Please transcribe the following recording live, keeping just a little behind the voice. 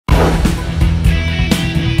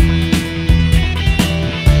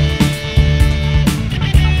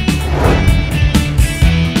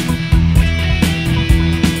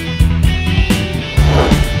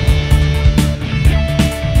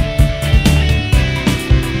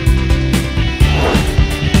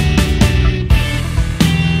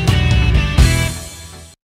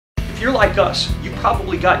like us, you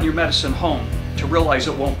probably gotten your medicine home to realize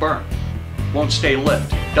it won't burn, won't stay lit,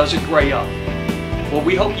 doesn't gray up. Well,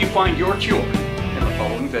 we hope you find your cure in the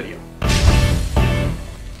following video.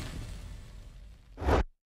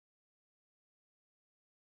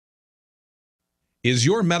 Is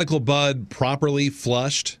your medical bud properly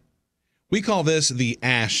flushed? We call this the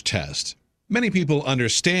ash test. Many people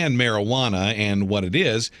understand marijuana and what it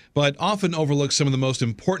is, but often overlook some of the most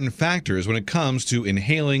important factors when it comes to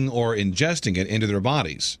inhaling or ingesting it into their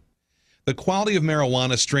bodies. The quality of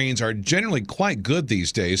marijuana strains are generally quite good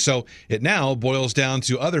these days, so it now boils down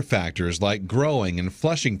to other factors like growing and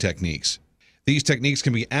flushing techniques. These techniques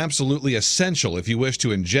can be absolutely essential if you wish to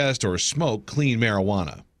ingest or smoke clean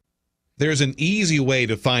marijuana. There's an easy way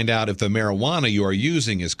to find out if the marijuana you are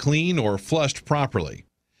using is clean or flushed properly.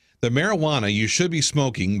 The marijuana you should be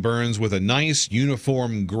smoking burns with a nice,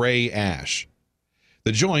 uniform gray ash.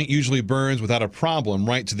 The joint usually burns without a problem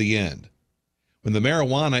right to the end. When the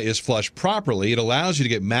marijuana is flushed properly, it allows you to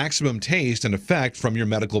get maximum taste and effect from your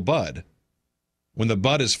medical bud. When the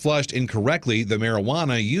bud is flushed incorrectly, the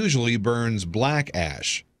marijuana usually burns black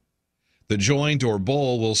ash. The joint or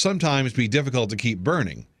bowl will sometimes be difficult to keep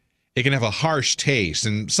burning. It can have a harsh taste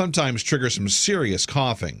and sometimes trigger some serious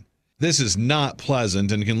coughing. This is not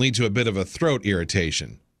pleasant and can lead to a bit of a throat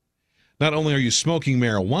irritation. Not only are you smoking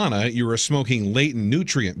marijuana, you are smoking latent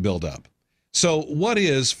nutrient buildup. So what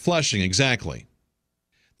is flushing exactly?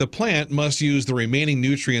 The plant must use the remaining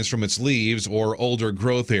nutrients from its leaves or older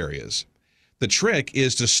growth areas. The trick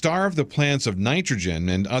is to starve the plants of nitrogen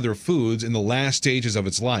and other foods in the last stages of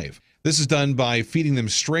its life. This is done by feeding them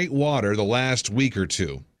straight water the last week or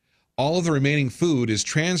two. All of the remaining food is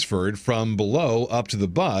transferred from below up to the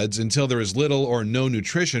buds until there is little or no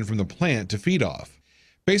nutrition from the plant to feed off.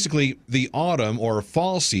 Basically, the autumn or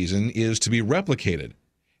fall season is to be replicated,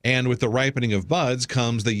 and with the ripening of buds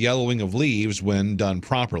comes the yellowing of leaves when done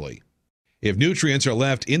properly. If nutrients are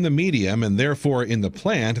left in the medium and therefore in the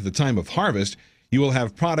plant at the time of harvest, you will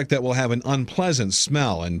have product that will have an unpleasant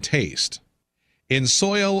smell and taste. In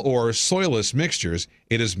soil or soilless mixtures,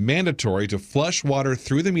 it is mandatory to flush water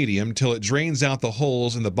through the medium till it drains out the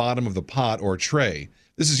holes in the bottom of the pot or tray.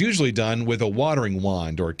 This is usually done with a watering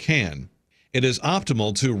wand or can. It is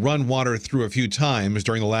optimal to run water through a few times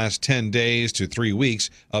during the last 10 days to 3 weeks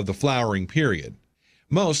of the flowering period.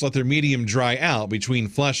 Most let their medium dry out between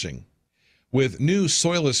flushing. With new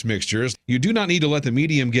soilless mixtures, you do not need to let the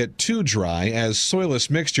medium get too dry, as soilless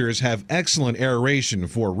mixtures have excellent aeration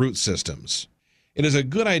for root systems. It is a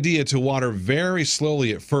good idea to water very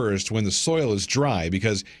slowly at first when the soil is dry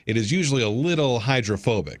because it is usually a little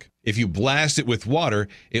hydrophobic. If you blast it with water,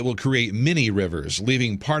 it will create mini rivers,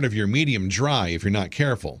 leaving part of your medium dry if you're not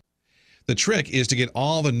careful. The trick is to get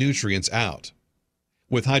all the nutrients out.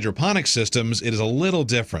 With hydroponic systems, it is a little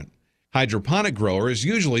different. Hydroponic growers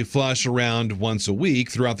usually flush around once a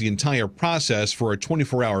week throughout the entire process for a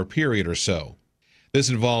 24-hour period or so. This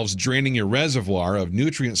involves draining your reservoir of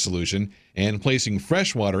nutrient solution and placing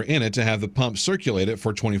fresh water in it to have the pump circulate it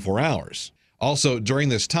for 24 hours. Also, during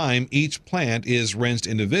this time, each plant is rinsed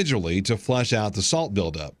individually to flush out the salt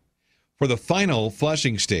buildup. For the final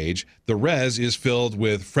flushing stage, the res is filled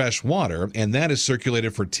with fresh water, and that is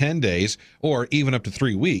circulated for 10 days or even up to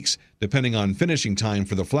 3 weeks, depending on finishing time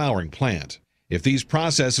for the flowering plant. If these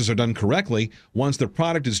processes are done correctly, once the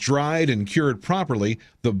product is dried and cured properly,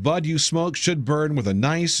 the bud you smoke should burn with a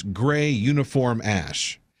nice, gray, uniform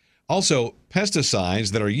ash. Also,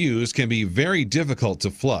 pesticides that are used can be very difficult to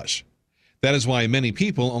flush. That is why many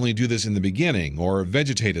people only do this in the beginning or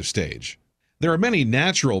vegetative stage. There are many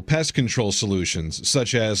natural pest control solutions,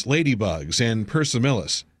 such as ladybugs and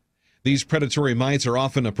persimilis. These predatory mites are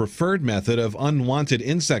often a preferred method of unwanted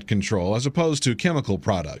insect control as opposed to chemical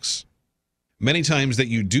products. Many times that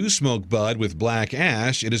you do smoke bud with black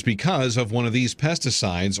ash, it is because of one of these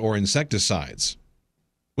pesticides or insecticides.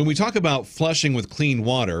 When we talk about flushing with clean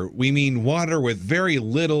water, we mean water with very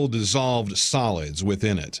little dissolved solids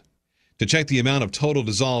within it. To check the amount of total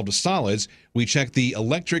dissolved solids, we check the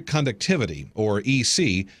electric conductivity, or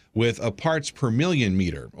EC, with a parts per million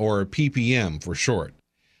meter, or ppm for short.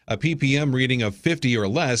 A ppm reading of 50 or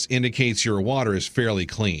less indicates your water is fairly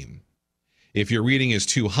clean. If your reading is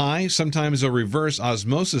too high, sometimes a reverse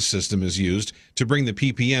osmosis system is used to bring the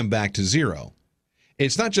ppm back to zero.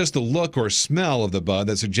 It's not just the look or smell of the bud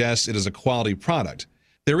that suggests it is a quality product.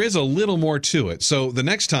 There is a little more to it, so the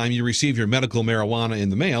next time you receive your medical marijuana in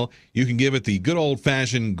the mail, you can give it the good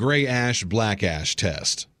old-fashioned gray ash, black ash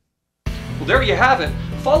test. Well, there you have it.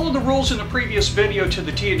 Follow the rules in the previous video to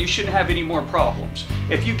the T and you shouldn't have any more problems.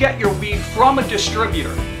 If you get your weed from a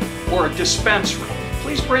distributor or a dispensary,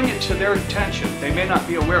 please bring it to their attention. They may not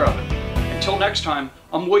be aware of it. Until next time,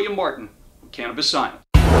 I'm William Martin with Cannabis Science.